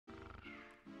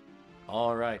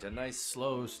All right, a nice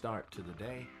slow start to the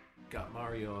day. Got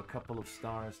Mario a couple of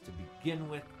stars to begin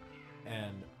with,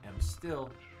 and am still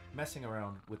messing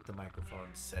around with the microphone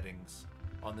settings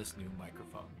on this new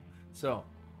microphone. So,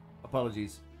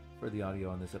 apologies for the audio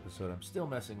on this episode. I'm still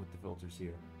messing with the filters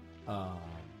here.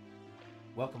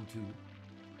 Welcome to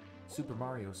Super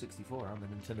Mario 64 on the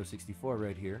Nintendo 64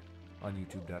 right here on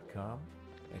youtube.com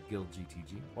at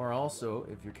GuildGTG. Or also,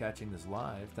 if you're catching this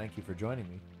live, thank you for joining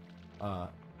me.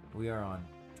 We are on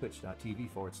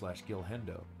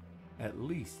twitch.tv/GilHendo at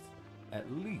least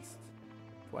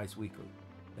twice weekly.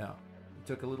 Now, we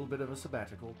took a little bit of a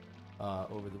sabbatical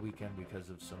over the weekend because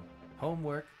of some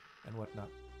homework and whatnot.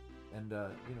 And,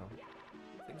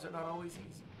 things are not always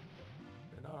easy.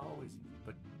 They're not always easy,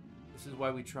 but this is why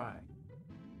we try.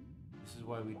 This is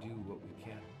why we do what we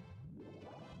can.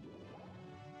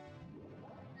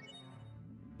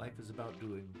 Life is about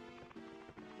doing,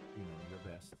 your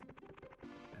best.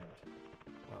 And,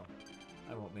 well,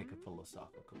 I won't make a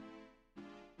philosophical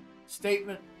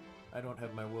statement. I don't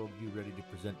have my worldview ready to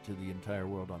present to the entire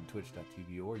world on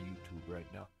twitch.tv or YouTube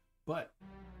right now. But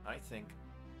I think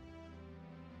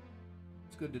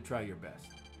it's good to try your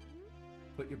best.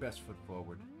 Put your best foot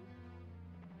forward.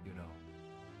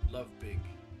 Love big.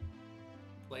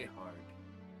 Play hard.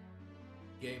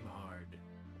 Game hard.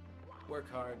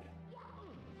 Work hard.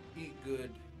 Eat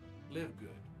good. Live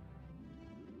good.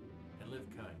 And live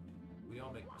kind. We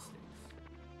all make mistakes.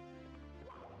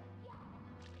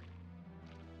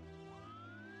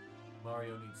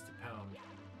 Mario needs to pound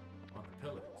on the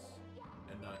pillars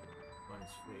and not on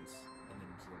his face and then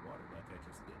into the water like I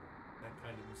just did. That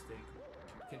kind of mistake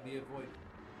can be avoided.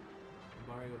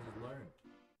 Mario has learned.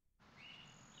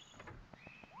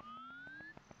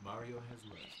 Mario has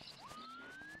learned.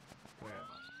 Where am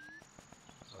I?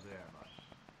 Oh, there am I.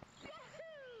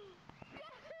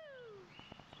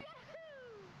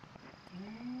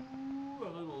 Ooh, a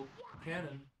little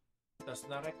cannon. That's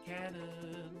not a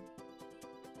cannon.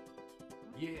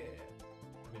 Yeah,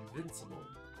 I'm invincible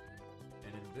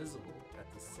and invisible at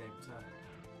the same time.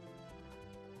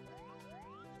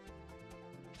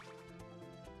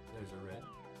 There's a red.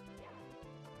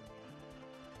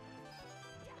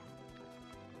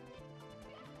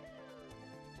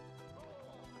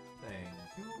 Thank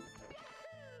you.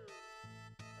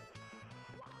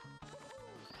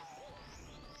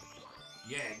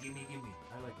 Yeah, gimme.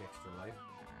 I like extra life.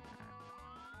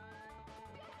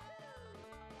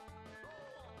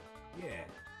 Yeah.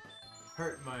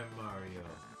 Hurt my Mario.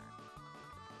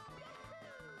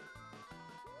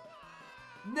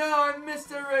 No, I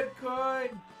missed a red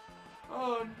coin!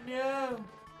 Oh no!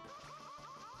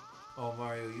 Oh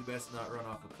Mario, you best not run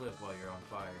off a cliff while you're on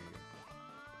fire here.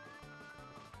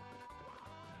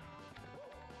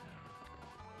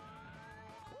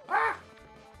 Ah!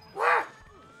 Ah!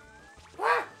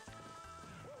 Ah!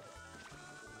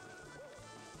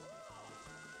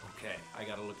 Okay, I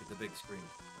gotta look at the big screen.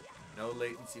 No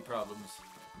latency problems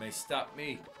may stop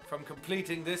me from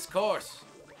completing this course.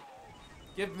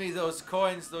 Give me those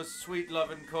coins, those sweet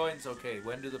loving coins. Okay,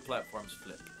 when do the platforms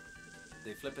flip?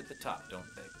 They flip at the top,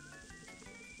 don't they?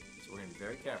 So we're going to be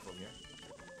very careful here.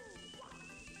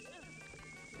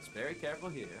 Just very careful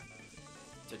here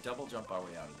to double jump our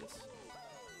way out of this.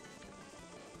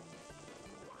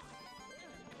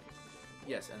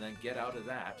 Yes, and then get out of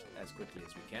that as quickly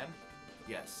as we can.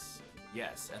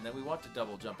 Yes, and then we want to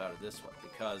double jump out of this one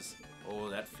because,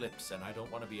 that flips and I don't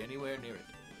want to be anywhere near it.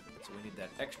 So we need that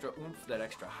extra oomph, that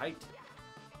extra height.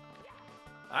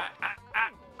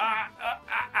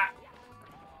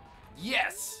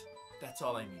 Yes! That's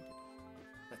all I needed.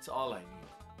 That's all I need.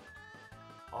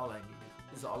 All I needed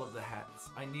is all of the hats.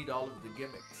 I need all of the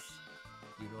gimmicks.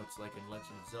 It's like in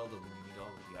Legend of Zelda when you need all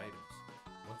of the items.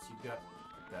 Once you've got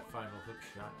that final hook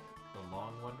shot, the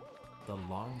long one, the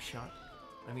long shot,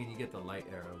 you get the light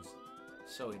arrows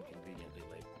so inconveniently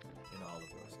late in all of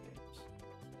those games.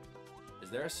 Is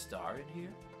there a star in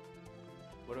here?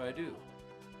 What do I do?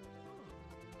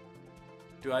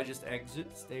 Do I just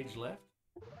exit stage left?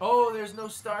 Oh, there's no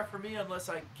star for me unless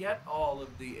I get all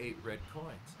of the 8 red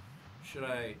coins. Should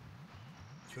I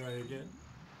try again?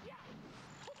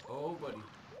 Oh, buddy.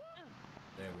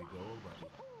 There we go, buddy.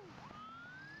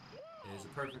 It is a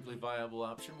perfectly viable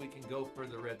option. We can go for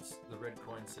the red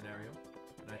coin scenario.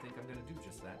 And I think I'm going to do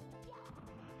just that.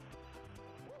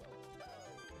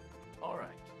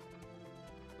 Alright.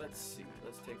 Let's see.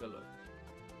 Let's take a look.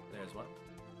 There's one.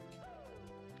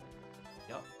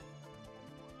 Yup.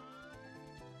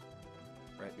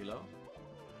 Right below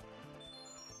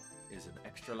is an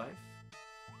extra life.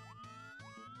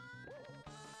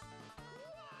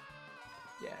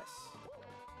 Yes.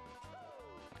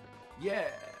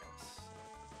 Yes!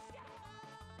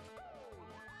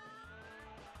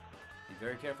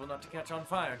 very careful not to catch on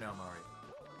fire now, Mario.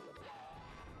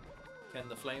 Can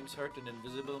the flames hurt an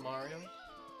invisible Mario?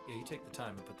 Yeah, you take the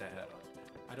time and put that hat on.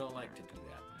 I don't like to do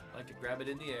that. I like to grab it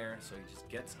in the air so he just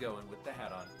gets going with the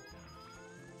hat on.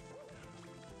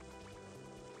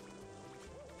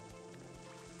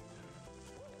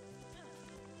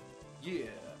 Yeah.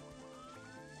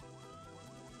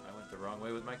 I went the wrong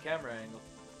way with my camera angle.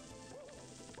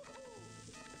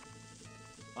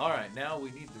 Alright, now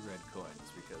we need the red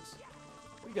coins because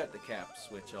we got the cap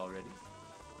switch already.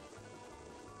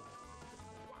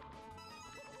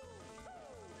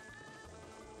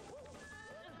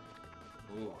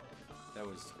 Ooh, that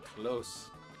was close.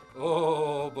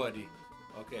 Oh, buddy.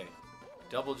 Okay.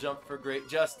 Double jump for great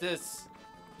justice.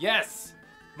 Yes!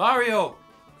 Mario!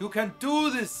 You can do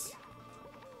this!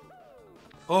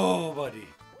 Oh, buddy.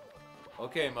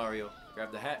 Okay, Mario.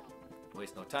 Grab the hat.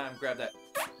 Waste no time. Grab that.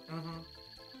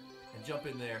 And jump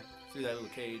in there. Through that little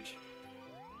cage.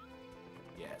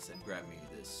 Yes, and grab me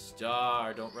this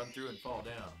star. Don't run through and fall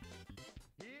down.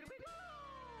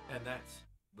 And that's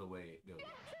the way it goes.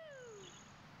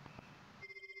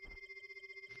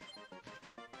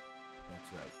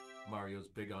 That's right. Mario's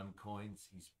big on coins.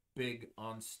 He's big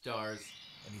on stars.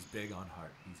 And he's big on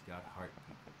heart. He's got heart,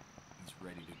 people. He's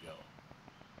ready to go.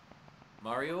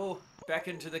 Mario, back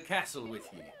into the castle with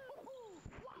you.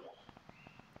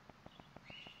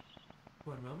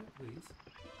 One moment, please.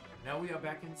 Now we are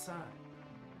back inside.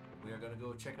 We are going to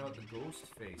go check out the ghost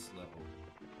face level.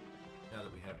 Now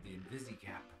that we have the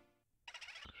Invisicap.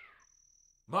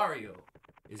 Mario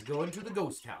is going to the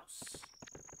ghost house.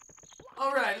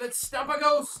 Alright, let's stomp a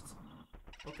ghost.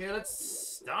 Okay,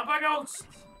 let's stomp a ghost.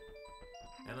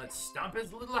 And let's stomp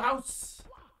his little house.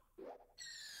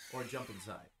 Or jump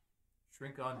inside.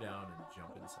 Shrink on down and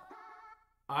jump inside.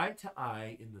 Eye to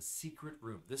eye in the secret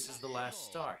room. This is the last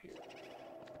star here.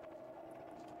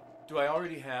 Do I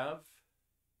already have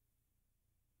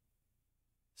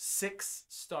 6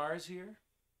 stars here?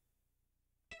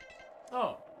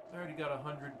 Oh, I already got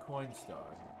 100 coin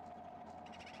stars.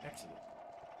 Excellent.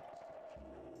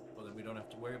 Well, then we don't have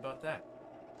to worry about that.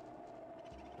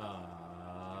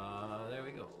 There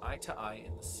we go. Eye to eye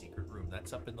in the secret room.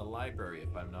 That's up in the library,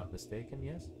 if I'm not mistaken,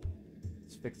 yes?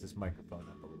 Let's fix this microphone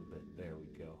up a little bit. There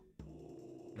we go.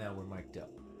 Now we're mic'd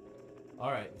up.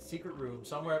 Alright, the secret room,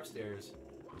 somewhere upstairs.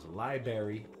 There's a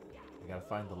library. I gotta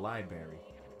find the library.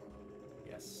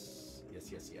 Yes.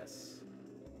 Yes, yes, yes.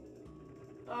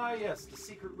 Ah, yes, the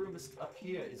secret room is up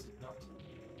here, is it not?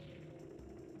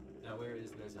 Now, where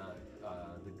is there's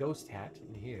the ghost hat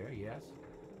in here, yes.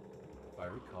 If I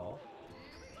recall.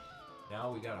 Now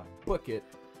we gotta book it,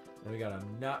 and we gotta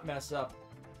not mess up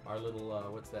our little,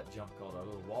 what's that jump called? Our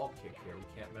little wall kick here. We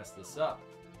can't mess this up.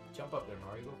 Jump up there,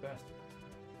 Mario. Go faster.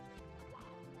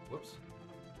 Whoops.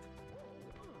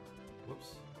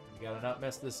 Whoops. You gotta not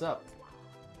mess this up,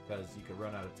 because you could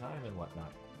run out of time and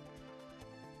whatnot.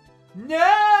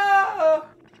 No!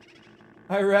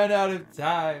 I ran out of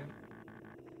time.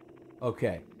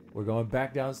 Okay, we're going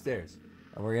back downstairs,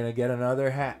 and we're gonna get another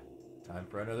hat. Time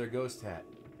for another ghost hat.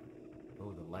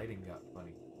 Oh, the lighting got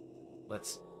funny.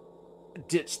 Let's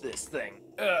ditch this thing.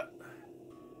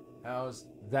 How's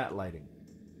that lighting?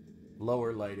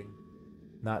 Lower lighting.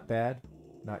 Not bad.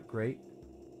 Not great.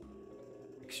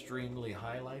 Extremely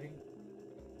high lighting.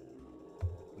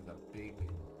 With a big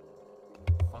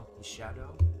funky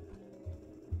shadow.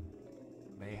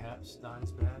 Mayhaps not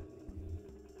as bad.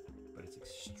 But it's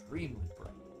extremely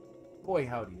bright. Boy,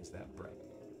 howdy is that bright.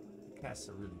 It casts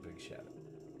a really big shadow.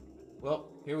 Well,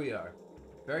 here we are.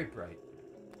 Very bright.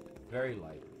 Very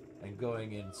light. And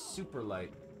going in super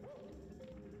light.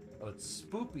 Oh, it's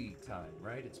spoopy time,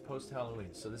 right? It's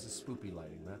post-Halloween, so this is spoopy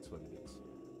lighting. That's what it is.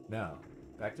 Now,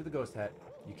 back to the ghost hat.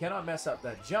 You cannot mess up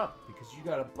that jump because you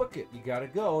gotta book it. You gotta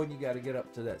go and you gotta get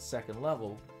up to that second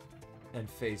level and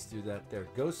phase through that there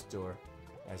ghost door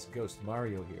as Ghost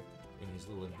Mario here in his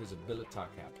little invisibility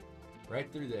cap.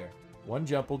 Right through there. One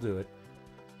jump will do it.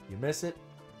 You miss it,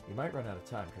 you might run out of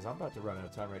time because I'm about to run out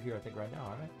of time right here, I think right now,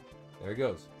 aren't I? There it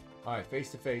goes. Alright,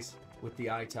 face to face with the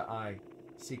eye-to-eye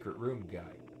secret room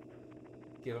guy.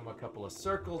 Give him a couple of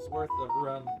circles worth of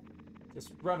run.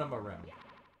 Just run him around.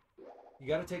 You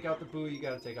gotta take out the boo, you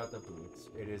gotta take out the boo.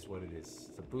 It is what it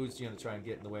is. The boo's gonna try and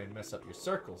get in the way and mess up your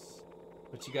circles.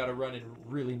 But you gotta run in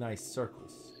really nice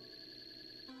circles.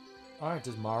 Alright,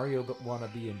 does Mario want to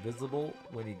be invisible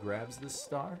when he grabs this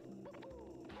star?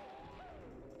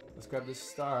 Let's grab this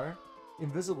star.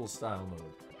 Invisible style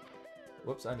mode.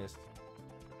 Whoops, I missed.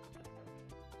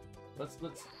 Let's...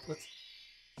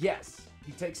 Yes!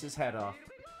 He takes his hat off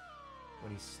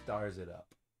when he stars it up.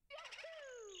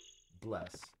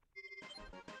 Bless.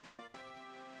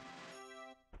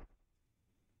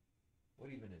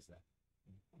 What even is that?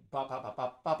 Ba ba ba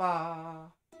ba ba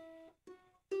ba.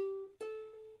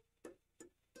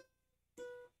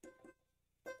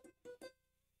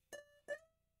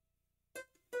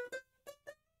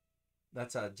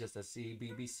 That's just a C,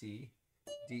 B, B, C,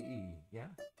 D, E. Yeah.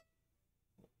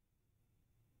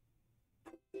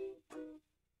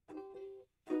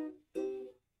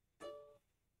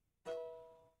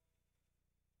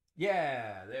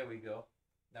 Yeah, there we go.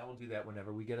 Now we'll do that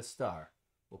whenever we get a star.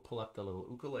 We'll pull up the little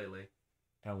ukulele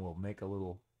and we'll make a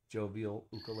little jovial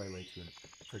ukulele tune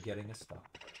for getting a star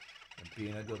and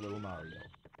being a good little Mario.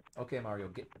 Okay, Mario,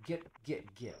 get.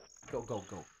 Go, go,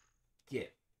 go.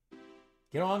 Get.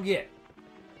 Get on, get.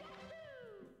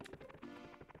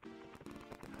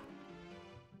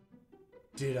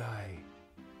 Did I?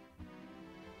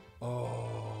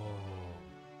 Oh.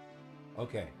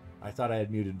 Okay, I thought I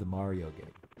had muted the Mario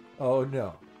game. Oh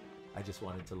no. I just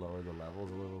wanted to lower the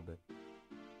levels a little bit.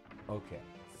 Okay,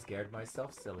 scared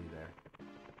myself silly there.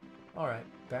 Alright,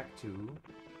 back to...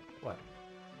 what?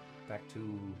 Back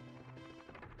to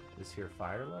this here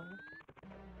fire level?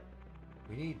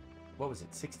 We need, what was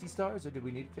it, 60 stars or did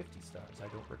we need 50 stars? I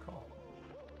don't recall.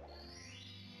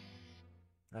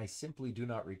 I simply do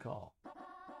not recall.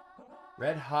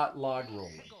 Red hot log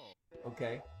rolling.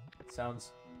 Okay,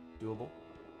 sounds doable.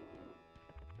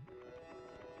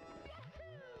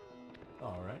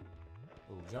 Alright,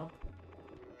 little jump,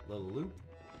 little loop,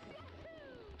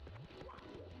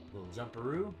 little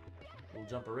jumperoo,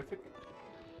 little jumperific,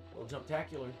 little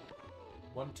jump-tacular.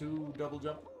 1, 2, double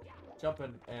jump,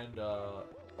 jumping, and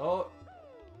oh,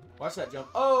 watch that jump.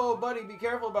 Oh, buddy, be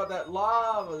careful about that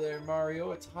lava there,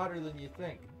 Mario. It's hotter than you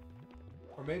think.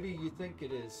 Or maybe you think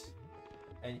it is,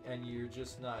 and you're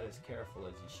just not as careful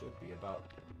as you should be about...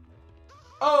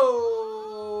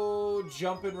 Oh,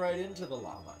 jumping right into the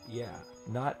lava. Yeah,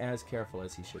 not as careful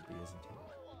as he should be, isn't he?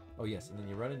 Oh, yes, and then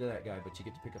you run into that guy, but you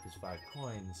get to pick up his 5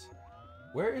 coins.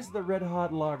 Where is the red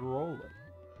hot log rolling?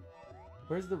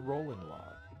 Where's the rolling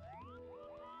log?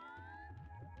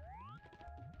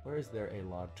 Where is there a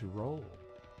log to roll?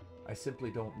 I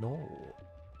simply don't know.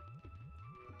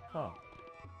 Huh.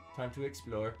 Time to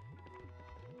explore.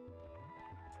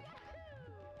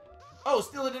 Oh,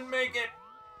 still it didn't make it!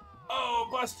 Oh,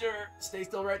 Buster! Stay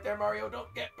still right there, Mario.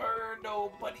 Don't get burned. Oh,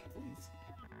 buddy, please.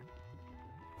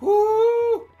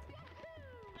 Woo!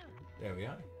 There we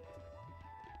are.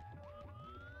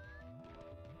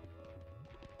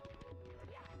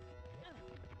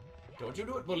 Don't you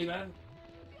do it, bully man.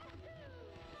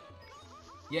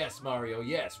 Yes, Mario,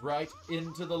 yes. Right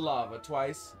into the lava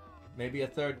twice. Maybe a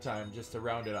third time just to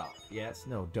round it off. Yes?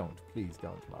 No, don't. Please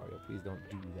don't, Mario. Please don't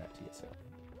do that to yourself.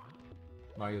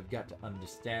 Mario, you've got to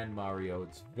understand, Mario.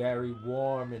 It's very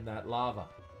warm in that lava.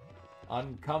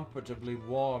 Uncomfortably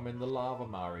warm in the lava,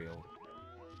 Mario.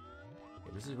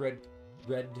 Okay, this is red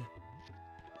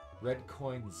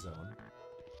coin zone.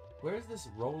 Where's this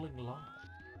rolling lava?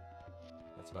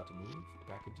 That's about to move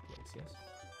back into place, yes?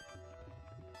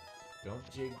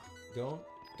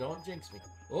 Don't jinx me.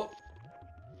 Oh!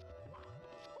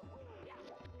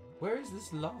 Where is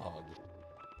this log?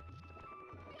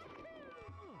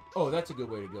 Oh, that's a good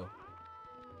way to go.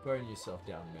 Burn yourself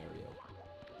down, Mario.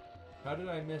 How did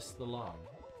I miss the log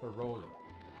for rolling?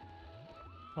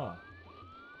 Huh.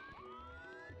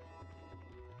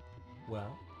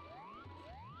 Well.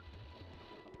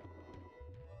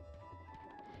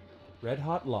 Red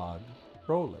hot log,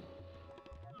 rolling.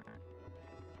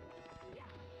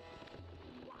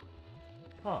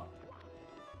 Huh.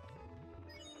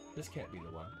 This can't be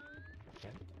the one.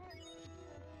 Can it?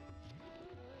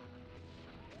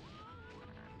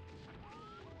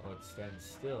 Oh, it stands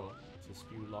still to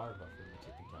spew larva from the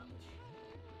tippy-toppish.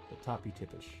 The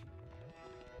toppy-tippish.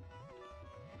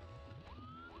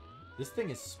 This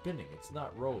thing is spinning. It's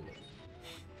not rolling.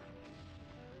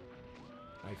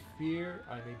 I fear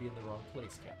I may be in the wrong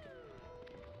place, Captain.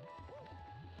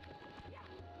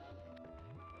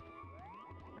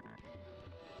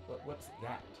 But what's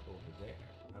that over there?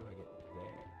 How do I get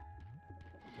there?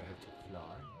 Do I have to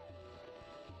fly?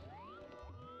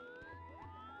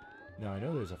 Now I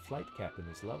know there's a flight cap in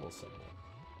this level somewhere.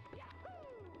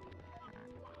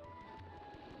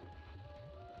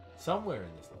 Somewhere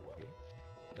in this level here.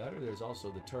 That or there's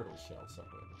also the turtle shell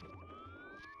somewhere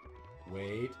in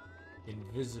here. Wait.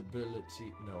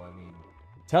 Invisibility. No, I mean...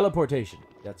 teleportation.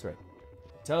 That's right.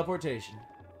 Teleportation.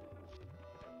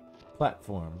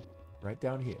 Platform. Right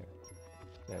down here.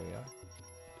 There we are.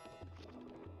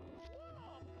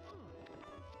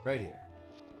 Right here.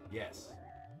 Yes.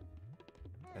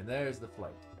 And there's the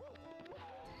flight.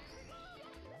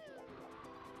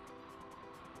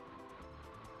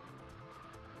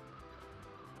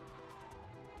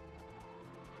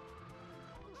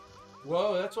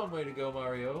 Whoa, that's one way to go,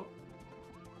 Mario.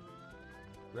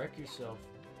 Wreck yourself.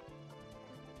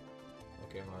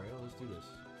 Okay, Mario, let's do this.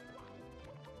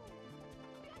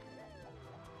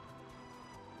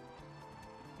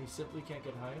 He simply can't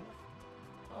get high enough?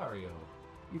 Mario,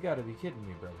 you gotta be kidding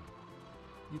me, brother.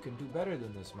 You can do better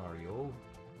than this, Mario.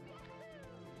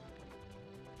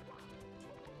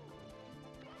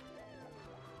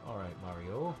 Alright,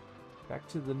 Mario. Back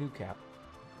to the new cap.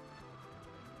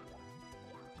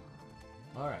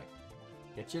 Alright.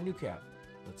 Get your new cap.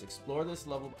 Let's explore this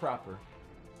level proper.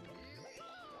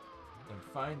 And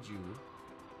find you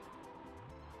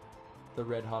the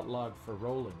red hot log for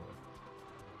rolling with.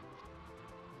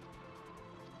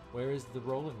 Where is the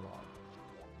rolling log?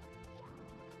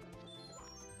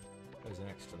 There's an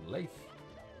extra life.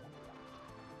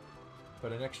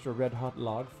 But an extra red hot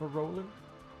log for rolling?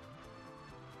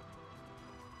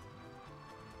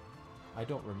 I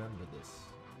don't remember this.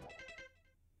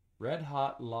 Red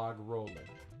hot log rolling.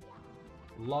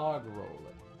 Log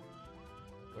rolling.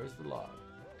 Where's the log?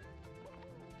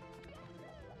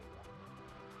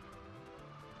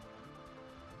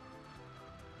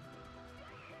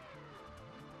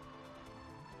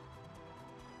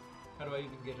 How do I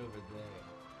even get over there?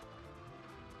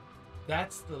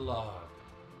 That's the log.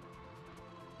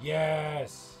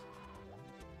 Yes!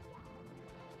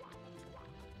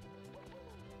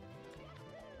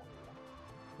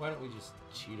 Why don't we just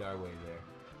cheat our way there?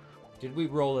 Did we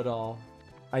roll it all?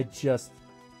 I just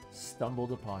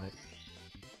stumbled upon it.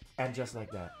 And just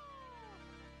like that,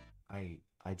 I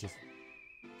just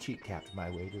cheat capped my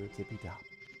way to the tippy top.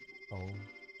 Oh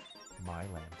my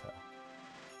Lanta.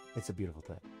 It's a beautiful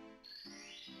thing.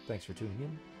 Thanks for tuning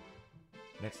in.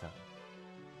 Next time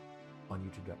on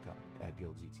youtube.com at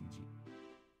GilGTG.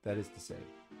 That is to say,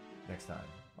 next time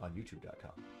on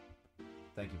youtube.com.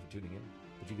 Thank you for tuning in.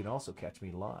 But you can also catch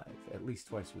me live at least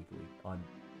twice weekly on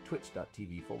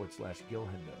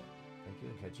twitch.tv/GilHendo. Thank you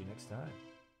and catch you next time.